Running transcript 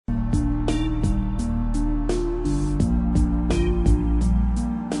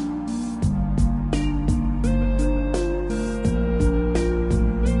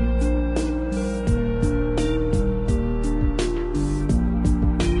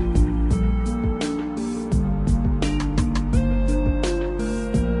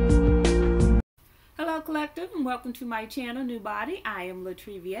welcome to my channel, NUBODI. I am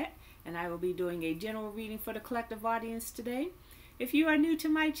Latriviette, and I will be doing a general reading for the collective audience today. If you are new to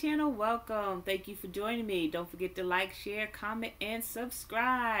my channel, welcome. Thank you for joining me. Don't forget to like, share, comment, and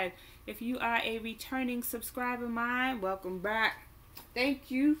subscribe. If you are a returning subscriber of mine, welcome back.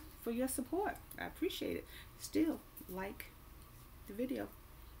 Thank you for your support. I appreciate it. Still, like the video.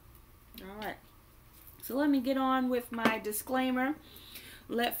 All right. So let me get on with my disclaimer.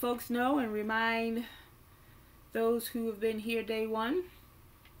 Let folks know and remind those who have been here day one.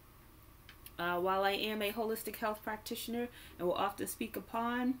 While I am a holistic health practitioner and will often speak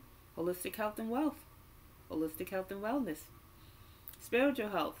upon holistic health and wealth, holistic health and wellness, spiritual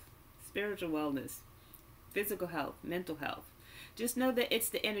health, spiritual wellness, physical health, mental health, just know that it's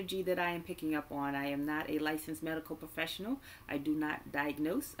the energy that I am picking up on. I am not a licensed medical professional. I do not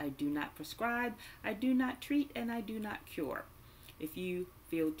diagnose. I do not prescribe. I do not treat, and I do not cure. If you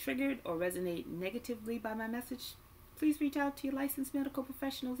feel triggered or resonate negatively by my message, please reach out to your licensed medical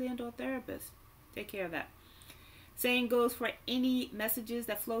professionals and or therapists. Take care of that. Same goes for any messages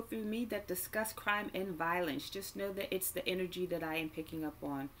that flow through me that discuss crime and violence. Just know that it's the energy that I am picking up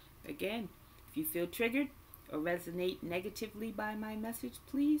on. Again, if you feel triggered or resonate negatively by my message,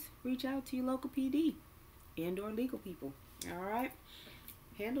 please reach out to your local PD and or legal people. All right?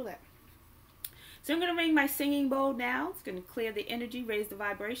 Handle that. So I'm going to ring my singing bowl now. It's going to clear the energy, raise the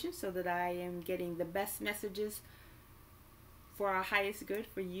vibration so that I am getting the best messages for our highest good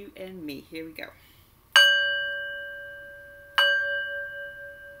for you and me. Here we go.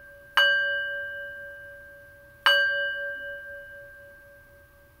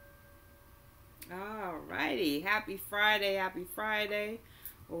 Alrighty. Happy Friday,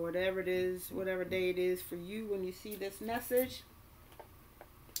 or whatever it is, whatever day it is for you when you see this message.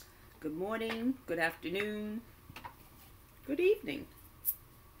 Good morning, good afternoon, good evening.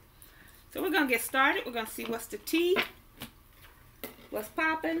 So we're going to get started. We're going to see what's the tea, what's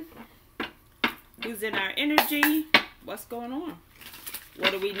popping, who's in our energy, what's going on.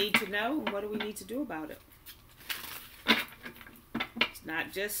 What do we need to know, and what do we need to do about it? It's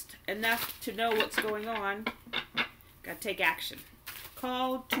not just enough to know what's going on. Got to take action.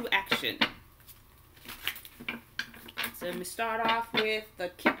 Call to action. So let me start off with the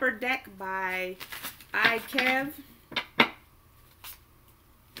Kipper deck by Kev.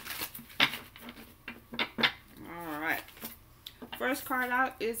 Alright. First card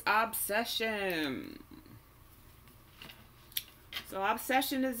out is Obsession. So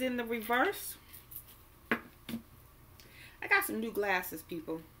Obsession is in the reverse. I got some new glasses,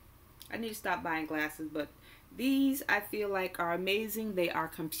 people. I need to stop buying glasses, but these I feel like are amazing. They are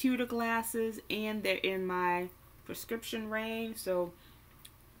computer glasses and they're in my prescription range, so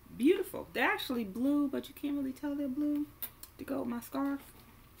beautiful. They're actually blue, but you can't really tell they're blue to go with my scarf.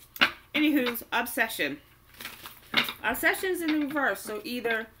 Anywho's, Obsession. Obsession's in the reverse, so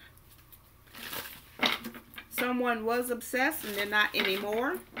either someone was obsessed and they're not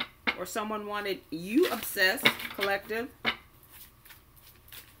anymore, or someone wanted you obsessed, collective,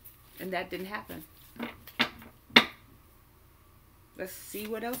 and that didn't happen. Let's see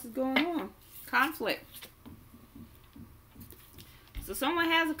what else is going on. Conflict. So someone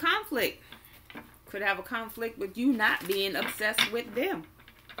has a conflict. Could have a conflict with you not being obsessed with them.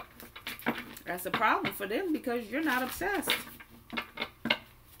 That's a problem for them because you're not obsessed.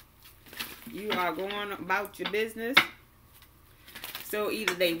 You are going about your business. So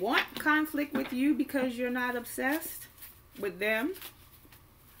either they want conflict with you because you're not obsessed with them.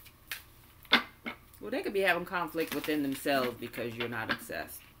 Well, they could be having conflict within themselves because you're not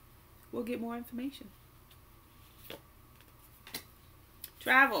obsessed. We'll get more information.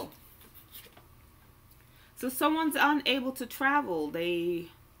 Travel. So someone's unable to travel. They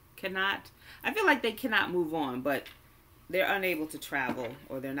cannot, I feel like they cannot move on, but they're unable to travel,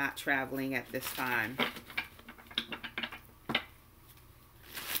 or they're not traveling at this time.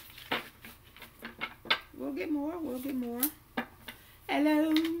 We'll get more. We'll get more.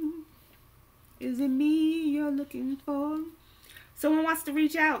 Hello. Is it me you're looking for? Someone wants to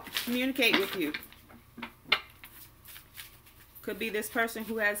reach out, communicate with you. Could be this person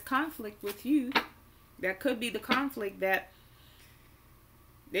who has conflict with you. That could be the conflict that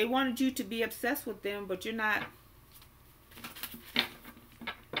they wanted you to be obsessed with them, but you're not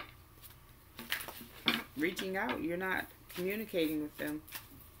reaching out. You're not communicating with them.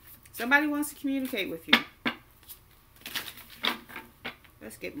 Somebody wants to communicate with you.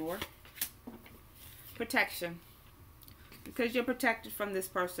 Let's get more. Protection. Because you're protected from this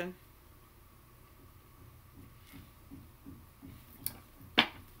person.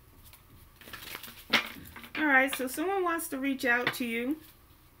 Alright, so someone wants to reach out to you.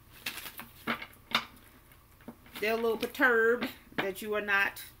 They're a little perturbed that you are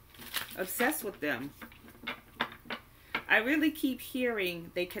not obsessed with them. I really keep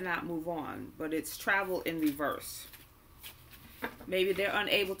hearing they cannot move on, but it's travel in reverse. Maybe they're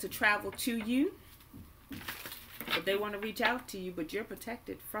unable to travel to you, but they want to reach out to you, but you're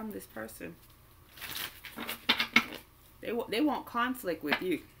protected from this person. They want conflict with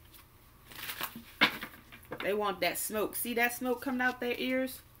you. They want that smoke. See that smoke coming out their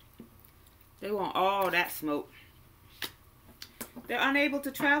ears? They want all that smoke. They're unable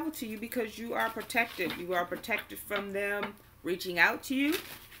to travel to you because you are protected. You are protected from them reaching out to you.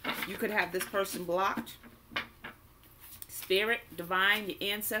 You could have this person blocked. Spirit, divine, your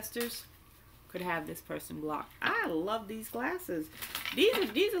ancestors could have this person blocked. I love these glasses.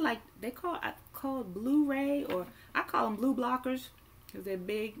 These are like, I call it Blu-ray, or I call them blue blockers because they're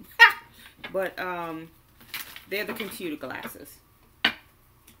big. But they're the computer glasses.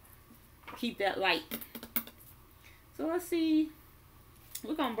 Keep that light. So let's see.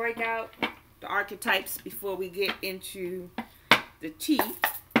 We're going to break out the archetypes before we get into the tea.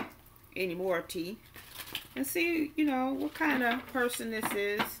 Any more tea. And see, you know, what kind of person this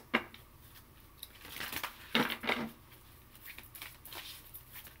is.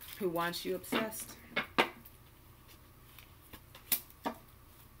 Who wants you obsessed.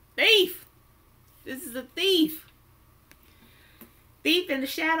 Thief! This is a thief. Thief in the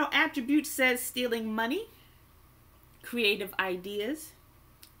shadow attribute says stealing money, creative ideas,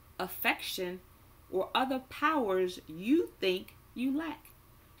 affection, or other powers you think you lack.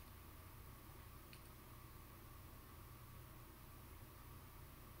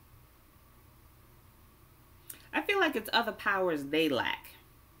 I feel like it's other powers they lack.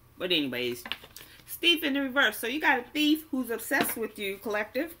 But anyways, thief in the reverse. So you got a thief who's obsessed with you,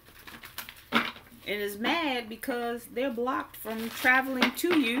 collective, and is mad because they're blocked from traveling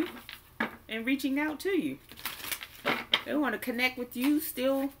to you and reaching out to you. They want to connect with you,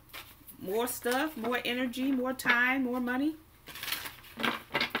 steal more stuff, more energy, more time, more money.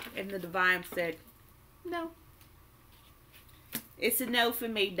 And the divine said, no. It's a no for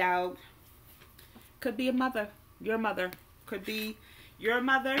me, dog. Could be a mother. Your mother. Could be your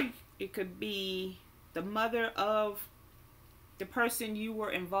mother. It could be the mother of the person you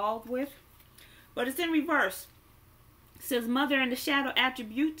were involved with. But it's in reverse. It says mother in the shadow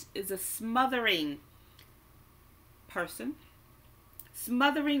attribute is a smothering person.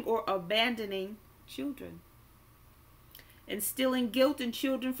 Smothering or abandoning children. Instilling guilt in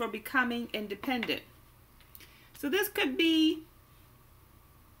children for becoming independent. So this could be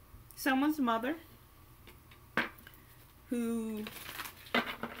someone's mother who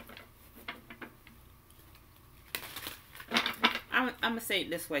I'm going to say it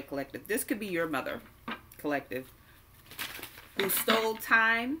this way, collective. This could be your mother, collective, who stole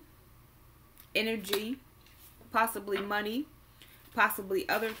time, energy, possibly money, possibly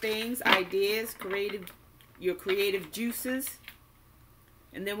other things, ideas, your creative juices.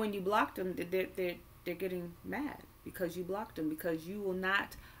 And then when you blocked them, they're getting mad because you blocked them, because you will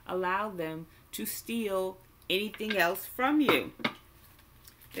not allow them to steal anything else from you.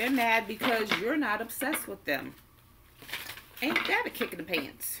 They're mad because you're not obsessed with them. Ain't that a kick in the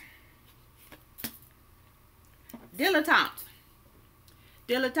pants? Dilettante.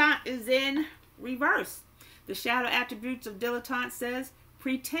 Dilettante is in reverse. The shadow attributes of dilettante says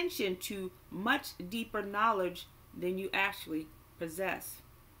pretension to much deeper knowledge than you actually possess.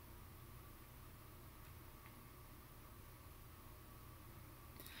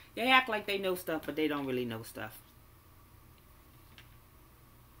 They act like they know stuff, but they don't really know stuff.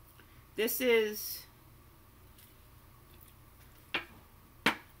 This is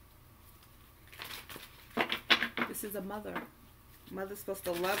a mother. Mother's supposed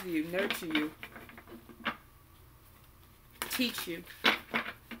to love you, nurture you, teach you.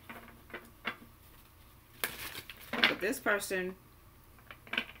 But this person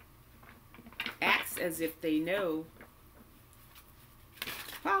acts as if they know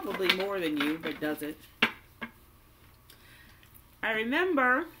probably more than you, but doesn't. I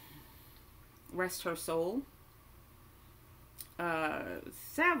remember, rest her soul,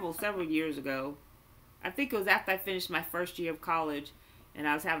 several years ago. I think it was after I finished my first year of college, and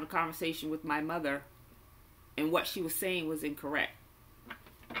I was having a conversation with my mother, and what she was saying was incorrect.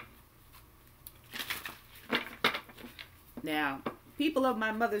 Now, people of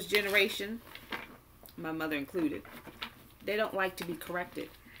my mother's generation, my mother included, they don't like to be corrected,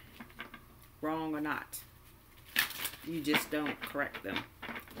 wrong or not. You just don't correct them.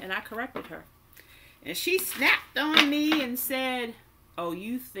 And I corrected her. And she snapped on me and said, oh,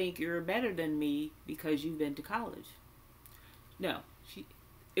 you think you're better than me because you've been to college. No,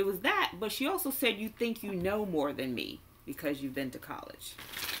 it was that, but she also said, you think you know more than me because you've been to college.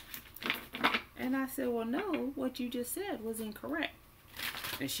 And I said, well, no, what you just said was incorrect.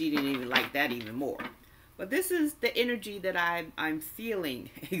 And she didn't even like that even more. But this is the energy that I'm feeling,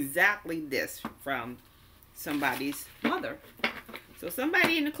 exactly this from somebody's mother. So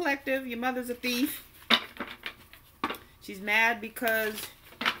somebody in the collective, your mother's a thief. She's mad because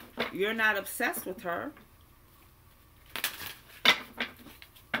you're not obsessed with her.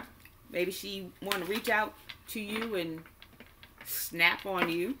 Maybe she want to reach out to you and snap on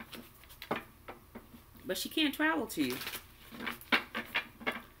you. But she can't travel to you.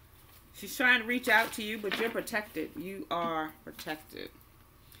 She's trying to reach out to you, but you're protected. You are protected.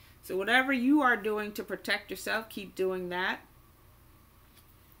 So whatever you are doing to protect yourself, keep doing that.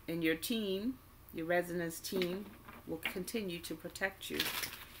 And your team, your resonance team, will continue to protect you.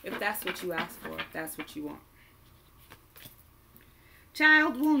 If that's what you ask for, if that's what you want.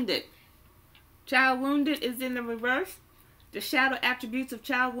 Child wounded. Child wounded is in the reverse. The shadow attributes of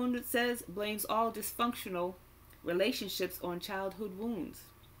child wounded says blames all dysfunctional relationships on childhood wounds.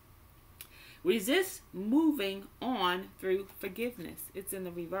 Resist moving on through forgiveness. It's in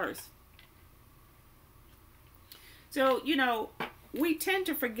the reverse. So, you know, we tend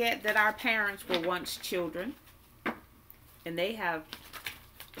to forget that our parents were once children and they have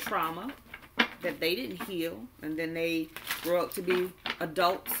trauma that they didn't heal, and then they grow up to be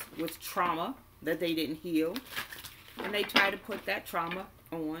adults with trauma that they didn't heal, and they try to put that trauma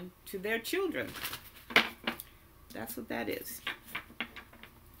on to their children. That's what that is.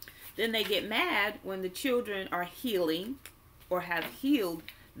 Then they get mad when the children are healing or have healed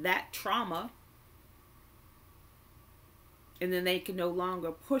that trauma, and then they can no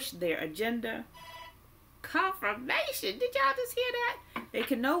longer push their agenda. Confirmation. Did y'all just hear that? They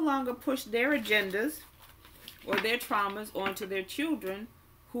can no longer push their agendas or their traumas onto their children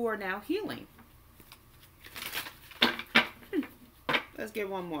who are now healing. Let's get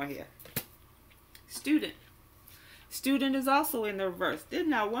one more here. Student. Student is also in the reverse. There's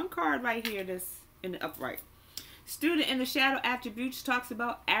now one card right here that's in the upright. Student in the shadow attributes talks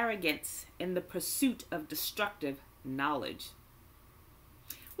about arrogance in the pursuit of destructive knowledge.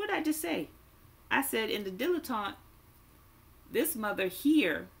 What did I just say? I said in the dilettante, this mother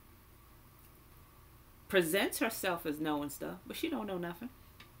here presents herself as knowing stuff, but she don't know nothing.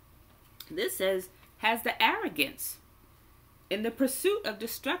 This says, has the arrogance in the pursuit of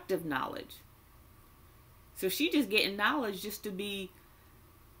destructive knowledge. So she just getting knowledge just to be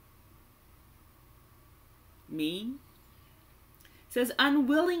mean. It says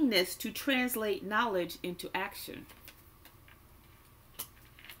unwillingness to translate knowledge into action.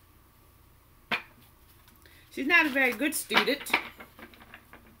 She's not a very good student.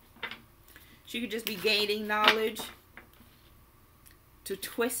 She could just be gaining knowledge to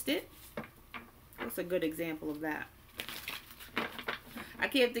twist it. What's a good example of that? I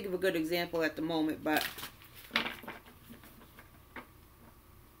can't think of a good example at the moment, but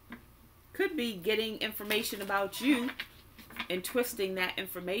could be getting information about you and twisting that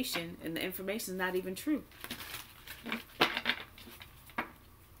information, and the information is not even true.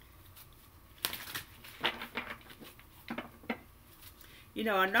 You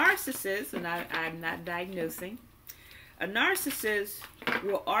know, a narcissist, and I'm not diagnosing, a narcissist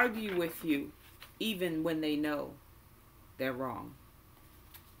will argue with you even when they know they're wrong.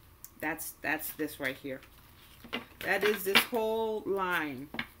 That's this right here. That is this whole line.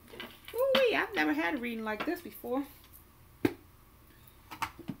 Ooh-wee, I've never had a reading like this before.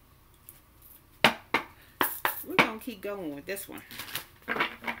 We're going to keep going with this one.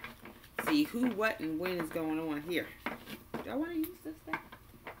 See who, what, and when is going on here. Do I want to use this thing?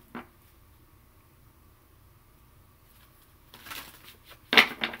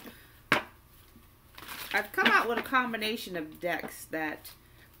 I've come out with a combination of decks that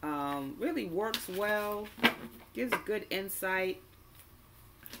really works well, gives good insight,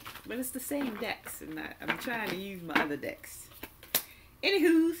 but it's the same decks, and I'm trying to use my other decks.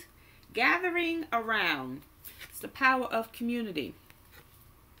 Anywho's, gathering around. It's the power of community.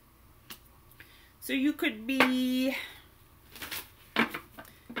 So you could be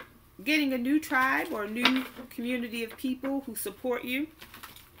getting a new tribe or a new community of people who support you.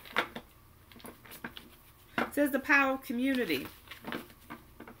 It says the power of community.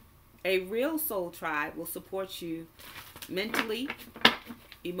 A real soul tribe will support you mentally,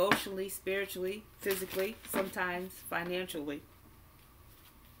 emotionally, spiritually, physically, sometimes financially.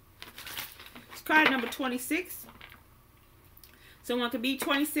 It's card number 26. Someone could be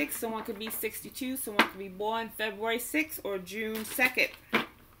 26, someone could be 62, someone could be born February 6th or June 2nd.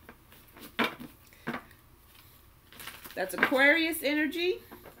 That's Aquarius energy.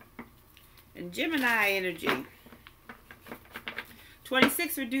 And Gemini energy.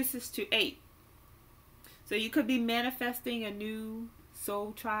 26 reduces to 8. So you could be manifesting a new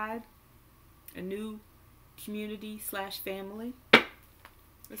soul tribe, a new community / family.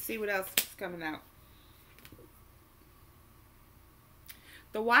 Let's see what else is coming out.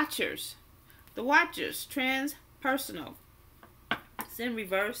 The Watchers. The Watchers, transpersonal. It's in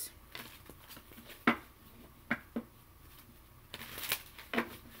reverse.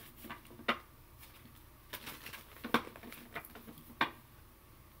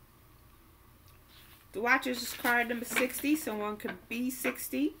 The Watchers is card number 60. Someone could be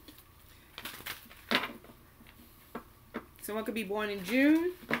 60. Someone could be born in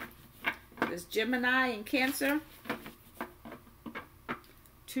June. There's Gemini and Cancer.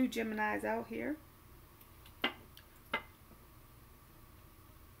 2 Geminis out here.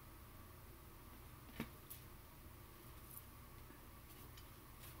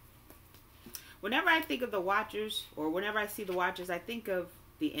 Whenever I think of the Watchers, or whenever I see the Watchers, I think of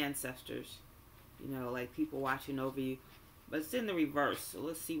the ancestors. You know, like people watching over you. But it's in the reverse. So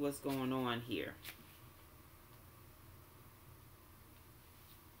let's see what's going on here.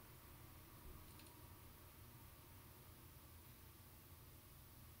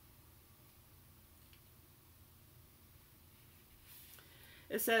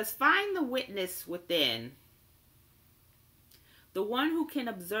 It says, find the witness within. The one who can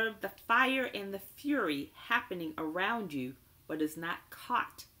observe the fire and the fury happening around you, but is not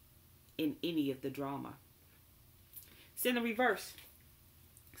caught in any of the drama. It's in the reverse.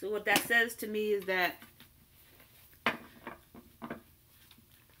 So what that says to me is that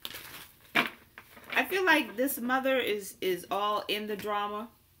I feel like this mother is all in the drama.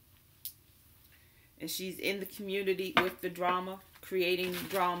 And she's in the community with the drama, creating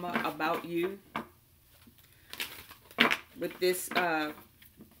drama about you. With this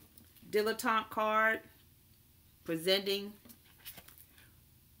dilettante card, presenting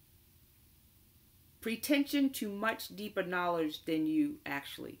pretension to much deeper knowledge than you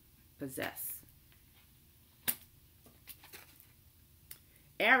actually possess.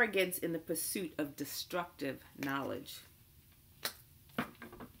 Arrogance in the pursuit of destructive knowledge.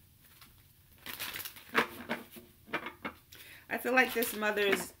 I feel like this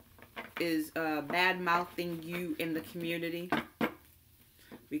mother is bad-mouthing you in the community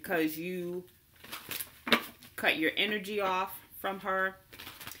because you cut your energy off from her.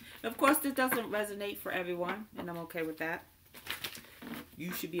 Of course, this doesn't resonate for everyone, and I'm okay with that.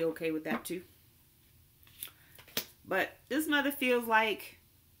 You should be okay with that too. But this mother feels like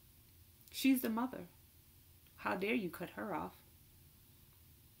she's the mother. How dare you cut her off?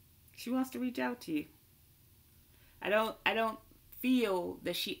 She wants to reach out to you. I don't feel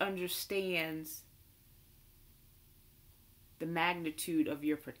that she understands the magnitude of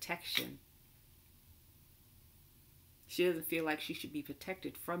your protection. She doesn't feel like she should be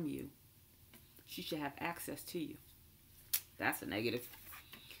protected from you. She should have access to you. That's a negative.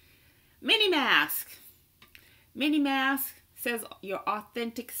 Mini Mask. Mini Mask says your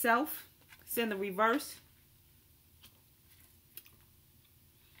authentic self. It's in the reverse.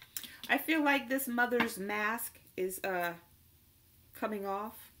 I feel like this mother's mask is coming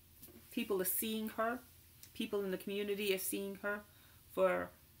off. People are seeing her. People in the community are seeing her for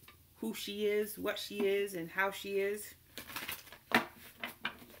who she is, what she is, and how she is.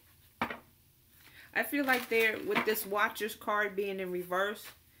 I feel like they're, with this Watcher's card being in reverse,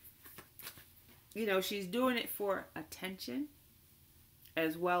 you know, she's doing it for attention,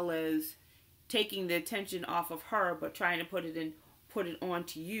 as well as taking the attention off of her, but trying to put it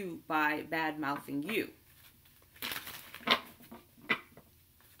onto you by bad-mouthing you.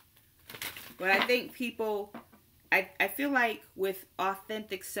 But I think people, I feel like with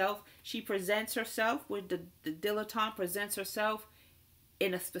authentic self, she presents herself, with the dilettante presents herself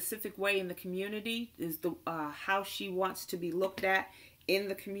in a specific way in the community, is the how she wants to be looked at in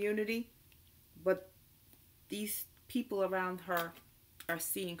the community. But these people around her are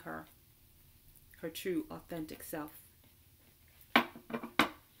seeing her true authentic self.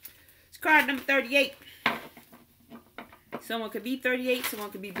 It's card number 38. Someone could be 38, someone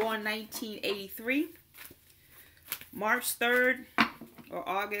could be born 1983. March 3rd or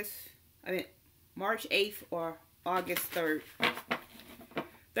March 8th or August 3rd.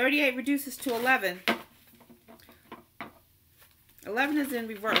 38 reduces to 11. 11 is in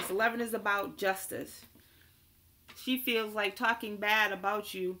reverse. 11 is about justice. She feels like talking bad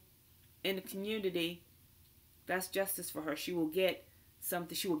about you in the community, that's justice for her. She will get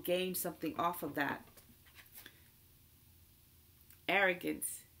something, she will gain something off of that.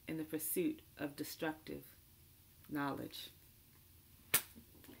 Arrogance in the pursuit of destructive knowledge.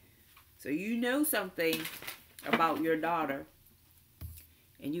 So you know something about your daughter,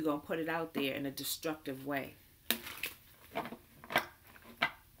 and you're going to put it out there in a destructive way.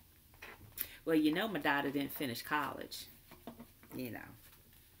 Well, you know my daughter didn't finish college. You know,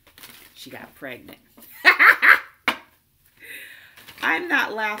 she got pregnant. I'm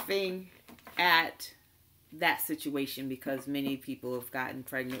not laughing at that situation because many people have gotten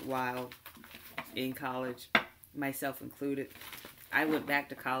pregnant while in college, myself included. I went back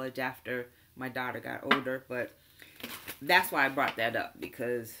to college after my daughter got older, but that's why I brought that up,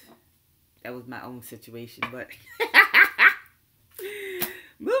 because that was my own situation. But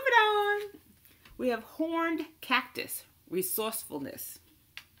moving on, we have horned cactus, resourcefulness.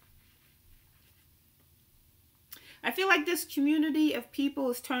 I feel like this community of people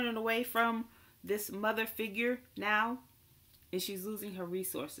is turning away from this mother figure now, and she's losing her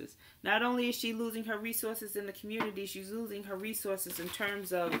resources. Not only is she losing her resources in the community, she's losing her resources in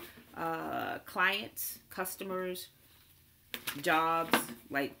terms of clients, customers, jobs.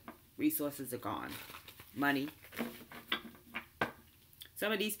 Like, resources are gone. Money.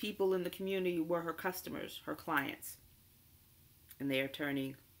 Some of these people in the community were her customers, her clients. And they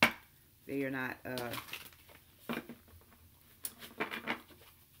are not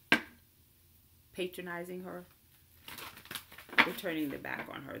patronizing her. They're turning their back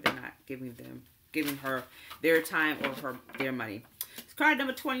on her. They're not giving her their time or their money. It's card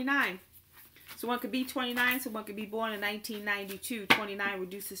number 29. So one could be 29, someone could be born in 1992. 29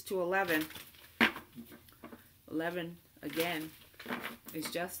 reduces to 11. 11, again, is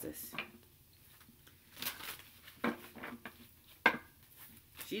justice.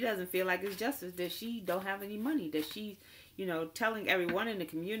 She doesn't feel like it's justice that she don't have any money. That she, telling everyone in the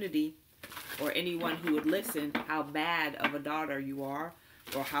community or anyone who would listen how bad of a daughter you are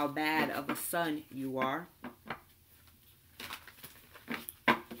or how bad of a son you are.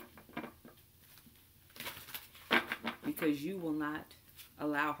 Because you will not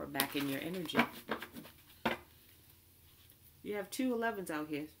allow her back in your energy. You have two 11s out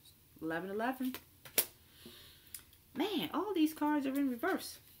here. 11, 11. Man, all these cards are in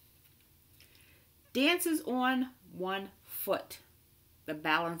reverse. Dances on one foot. The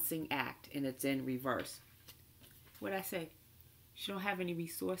balancing act, and it's in reverse. What'd I say? She don't have any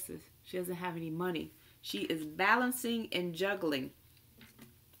resources. She doesn't have any money. She is balancing and juggling.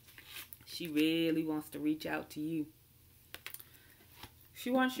 She really wants to reach out to you. She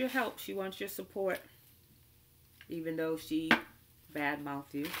wants your help. She wants your support. Even though she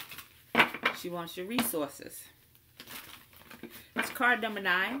badmouthed you. She wants your resources. It's card number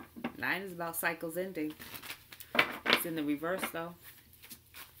 9. 9 is about cycles ending. It's in the reverse though.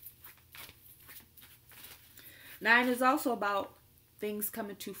 9 is also about things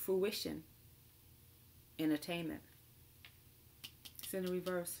coming to fruition. Entertainment. It's in the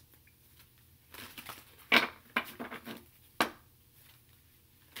reverse.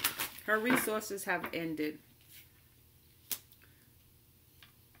 Her resources have ended.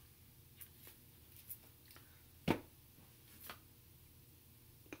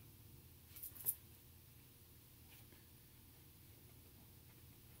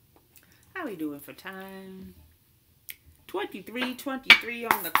 How are we doing for time? 23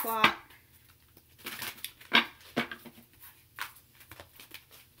 on the clock.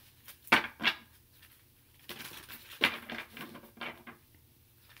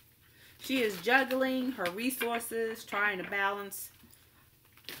 She is juggling her resources, trying to balance.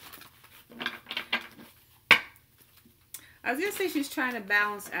 I was going to say she's trying to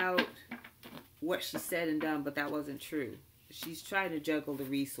balance out what she said and done, but that wasn't true. She's trying to juggle the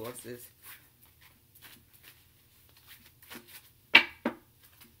resources.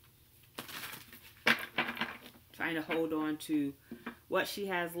 Trying to hold on to what she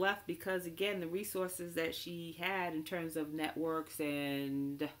has left because, again, the resources that she had in terms of networks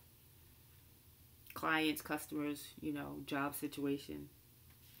and clients, customers, job situation,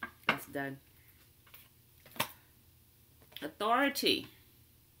 that's done. Authority.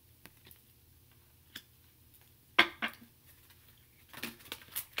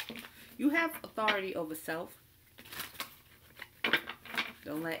 You have authority over self.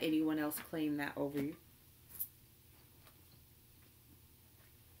 Don't let anyone else claim that over you.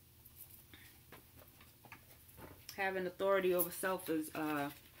 Having authority over self is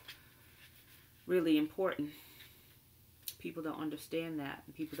really important. People don't understand that.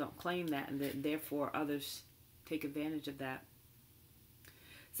 And people don't claim that. And therefore others take advantage of that.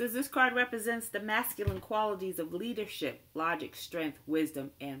 It says this card represents the masculine qualities of leadership, logic, strength,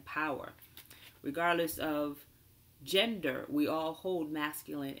 wisdom, and power. Regardless of gender, we all hold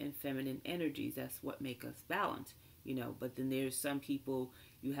masculine and feminine energies. That's what make us balanced. But then there's some people,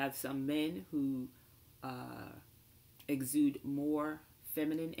 You have some men who exude more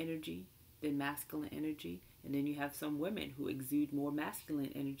feminine energy than masculine energy. And then you have some women who exude more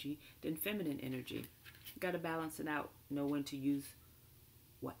masculine energy than feminine energy. You got to balance it out. Know when to use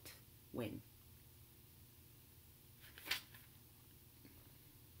what, when.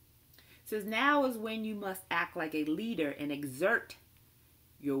 It says, now is when you must act like a leader and exert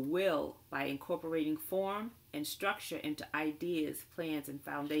your will by incorporating form and structure into ideas, plans, and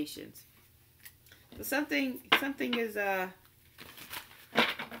foundations. So something is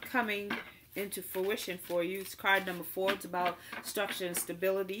coming into fruition for you. It's card number 4. It's about structure and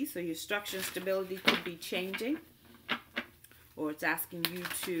stability. So your structure and stability could be changing, or it's asking you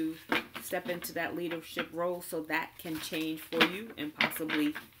to step into that leadership role so that can change for you and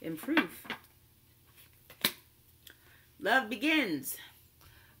possibly improve. Love begins.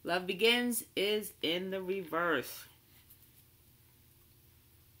 Love begins is in the reverse.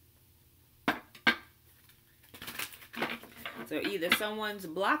 So either someone's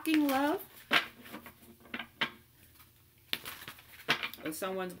blocking love, or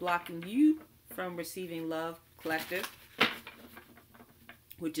someone's blocking you from receiving love, collective,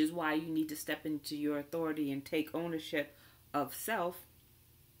 which is why you need to step into your authority and take ownership of self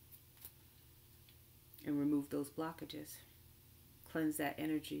and remove those blockages. Cleanse that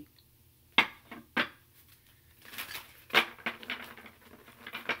energy.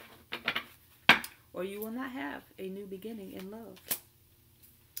 Or you will not have a new beginning in love.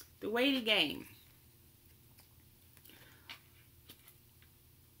 The waiting game.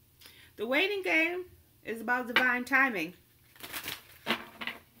 The waiting game is about divine timing.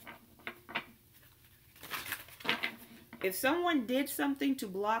 If someone did something to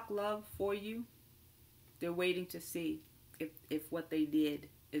block love for you, they're waiting to see if what they did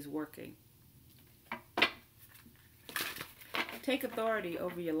is working. Take authority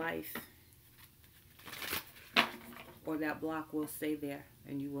over your life, or that block will stay there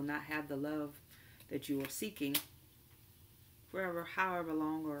and you will not have the love that you are seeking forever, however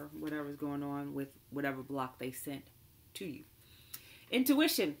long, or whatever's going on with whatever block they sent to you.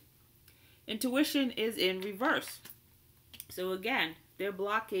 Intuition. Intuition is in reverse. So again, they're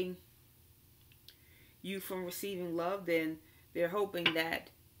blocking you from receiving love. Then they're hoping that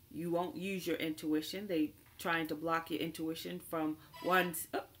you won't use your intuition. They're trying to block your intuition from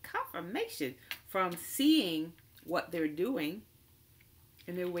confirmation, from seeing what they're doing,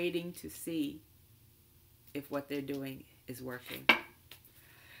 and they're waiting to see if what they're doing is working.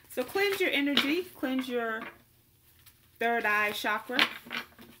 So cleanse your energy, cleanse your third eye chakra,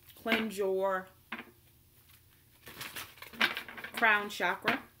 cleanse your crown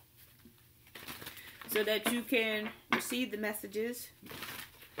chakra, so that you can receive the messages,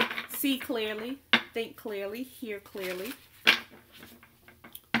 see clearly, think clearly, hear clearly,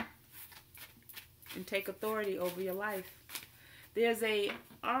 and take authority over your life. There's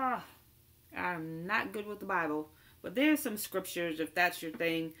I'm not good with the Bible, but there's some scriptures, if that's your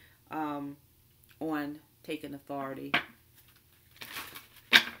thing, on taking authority.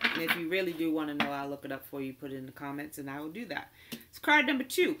 And if you really do want to know, I'll look it up for you, put it in the comments, and I will do that. It's card number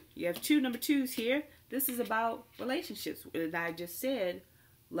 2. You have 2 number 2s here. This is about relationships. And I just said,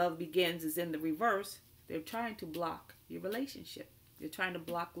 love begins is in the reverse. They're trying to block your relationship. They're trying to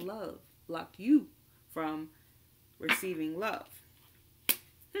block love, block you from receiving love.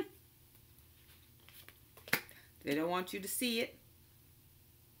 They don't want you to see it.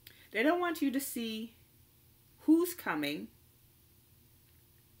 They don't want you to see who's coming.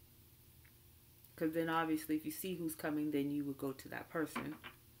 Because then obviously if you see who's coming, then you would go to that person.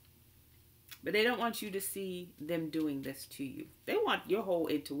 But they don't want you to see them doing this to you. They want your whole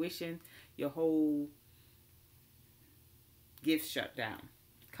intuition, your whole gift shut down.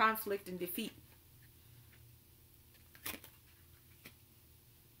 Conflict and defeat.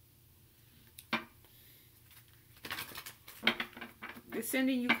 They're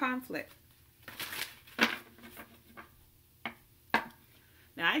sending you conflict.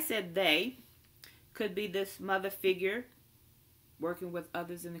 Now I said they. Could be this mother figure working with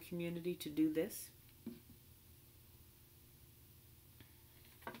others in the community to do this.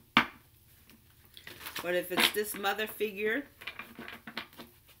 But if it's this mother figure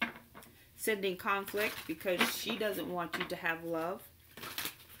sending conflict because she doesn't want you to have love,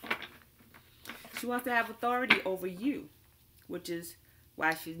 she wants to have authority over you, which is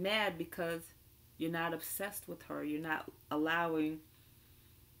why she's mad, because you're not obsessed with her. You're not allowing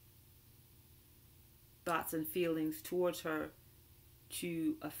thoughts and feelings towards her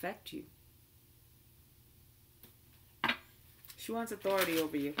to affect you. She wants authority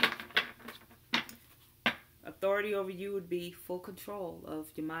over you. Authority over you would be full control of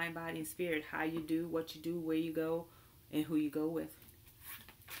your mind, body, and spirit. How you do, what you do, where you go, and who you go with.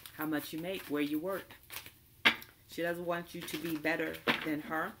 How much you make, where you work. She doesn't want you to be better than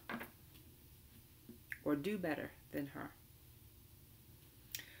her or do better than her.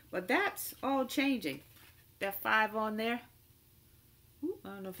 But that's all changing. That 5 on there, ooh, I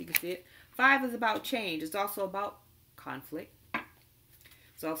don't know if you can see it. 5 is about change. It's also about conflict.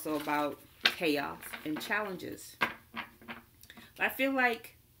 It's also about chaos and challenges. I feel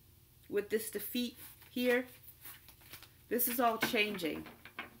like with this defeat here, this is all changing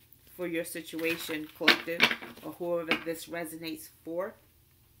for your situation, collective, or whoever this resonates for.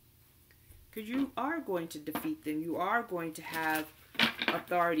 Because you are going to defeat them. You are going to have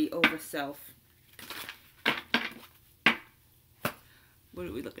authority over self. What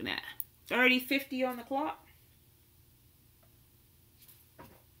are we looking at? 30:50 on the clock.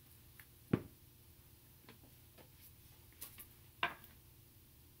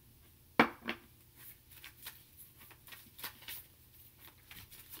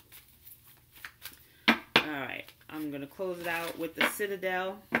 Alright, I'm going to close it out with the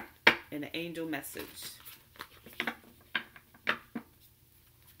Citadel and the Angel Message.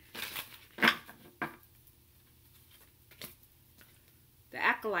 The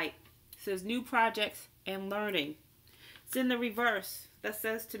Acolyte says new projects and learning. It's in the reverse. That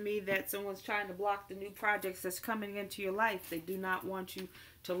says to me that someone's trying to block the new projects that's coming into your life. They do not want you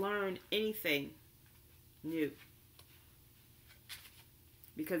to learn anything new.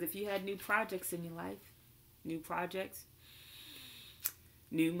 Because if you had new projects in your life, new projects,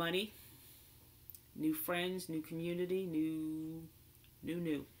 new money, new friends, new community, new.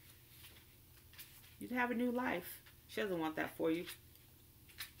 You'd have a new life. She doesn't want that for you.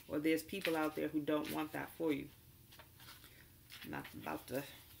 Or there's people out there who don't want that for you. Not about to.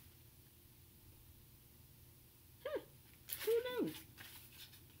 Who knew?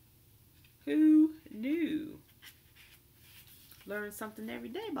 Who knew? Learn something every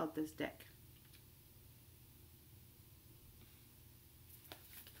day about this deck.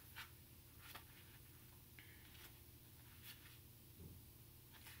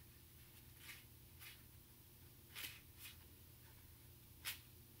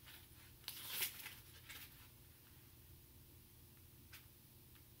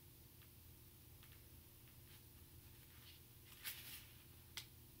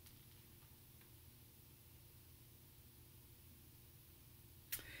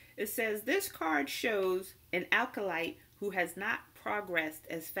 It says, this card shows an acolyte who has not progressed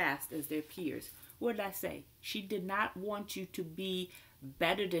as fast as their peers. What did I say? She did not want you to be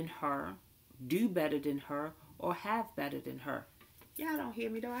better than her, do better than her, or have better than her. Y'all don't hear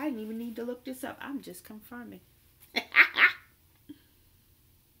me though. I didn't even need to look this up. I'm just confirming.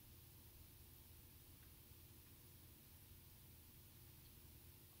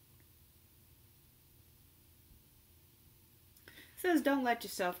 It says, don't let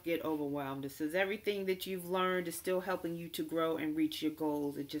yourself get overwhelmed. It says, everything that you've learned is still helping you to grow and reach your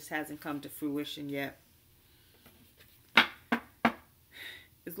goals. It just hasn't come to fruition yet.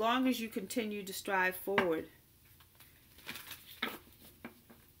 As long as you continue to strive forward,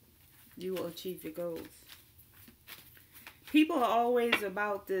 you will achieve your goals. People are always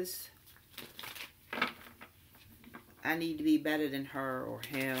about this, I need to be better than her or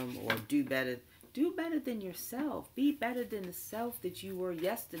him, or do better. Do better than yourself. Be better than the self that you were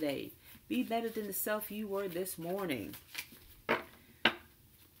yesterday. Be better than the self you were this morning.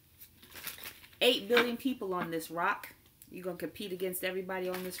 8 billion people on this rock. You're going to compete against everybody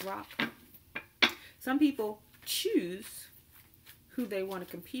on this rock. Some people choose who they want to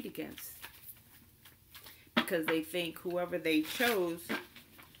compete against because they think whoever they chose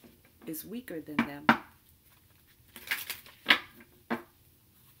is weaker than them.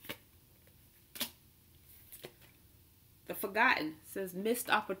 The Forgotten says missed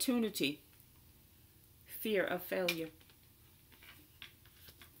opportunity, fear of failure.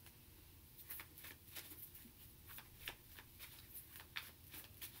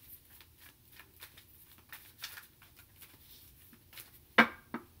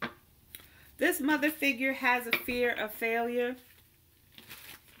 This mother figure has a fear of failure.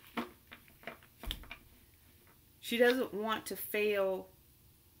 She doesn't want to fail.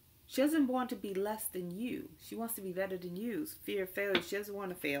 She doesn't want to be less than you. She wants to be better than you. Fear of failure. She doesn't want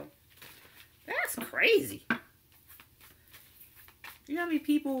to fail. That's crazy. You know how many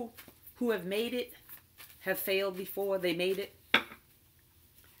people who have made it have failed before they made it?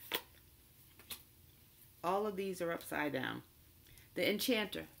 All of these are upside down. The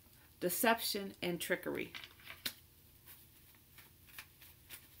Enchanter. Deception and trickery.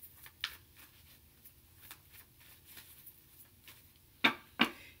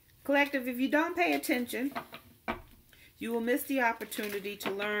 Collective, if you don't pay attention, you will miss the opportunity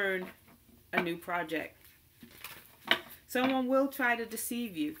to learn a new project. Someone will try to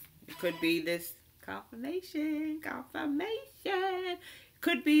deceive you. It could be this confirmation.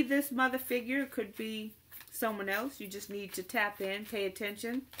 Could be this mother figure. It could be someone else. You just need to tap in, pay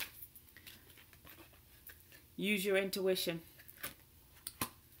attention. Use your intuition.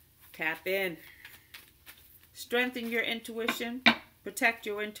 Tap in. Strengthen your intuition. Protect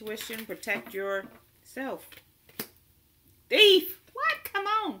your intuition. Protect yourself. Thief! What? Come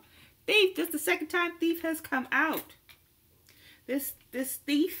on. Thief. This is the second time thief has come out. This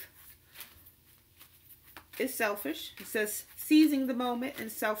thief is selfish. It says seizing the moment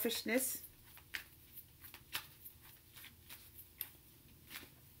and selfishness.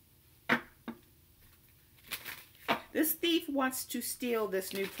 This thief wants to steal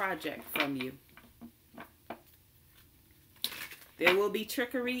this new project from you. There will be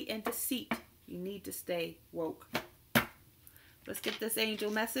trickery and deceit. You need to stay woke. Let's get this angel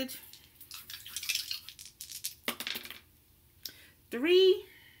message.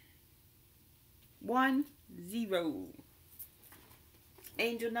 310.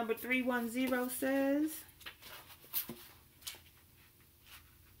 Angel number 310 says,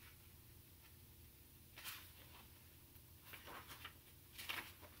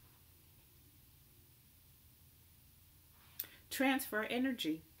 transfer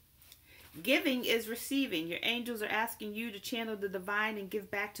energy. Giving is receiving. Your angels are asking you to channel the divine and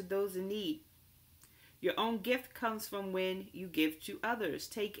give back to those in need. Your own gift comes from when you give to others.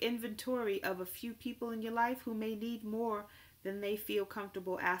 Take inventory of a few people in your life who may need more than they feel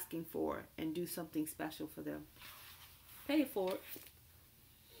comfortable asking for, and do something special for them. Pay it forward.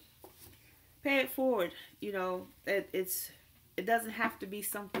 Pay it forward. You know, it doesn't have to be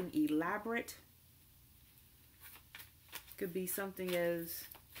something elaborate. It could be something as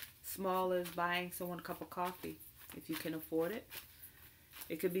small as buying someone a cup of coffee, if you can afford it.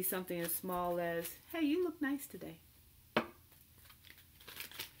 It could be something as small as, hey, you look nice today.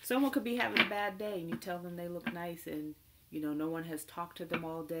 Someone could be having a bad day and you tell them they look nice, and you know, no one has talked to them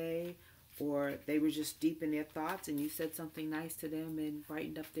all day, or they were just deep in their thoughts and you said something nice to them and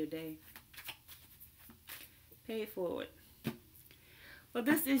brightened up their day. Pay it forward. Well,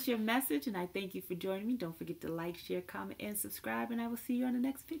 this is your message, and I thank you for joining me. Don't forget to like, share, comment, and subscribe, and I will see you on the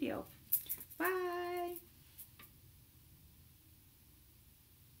next video. Bye.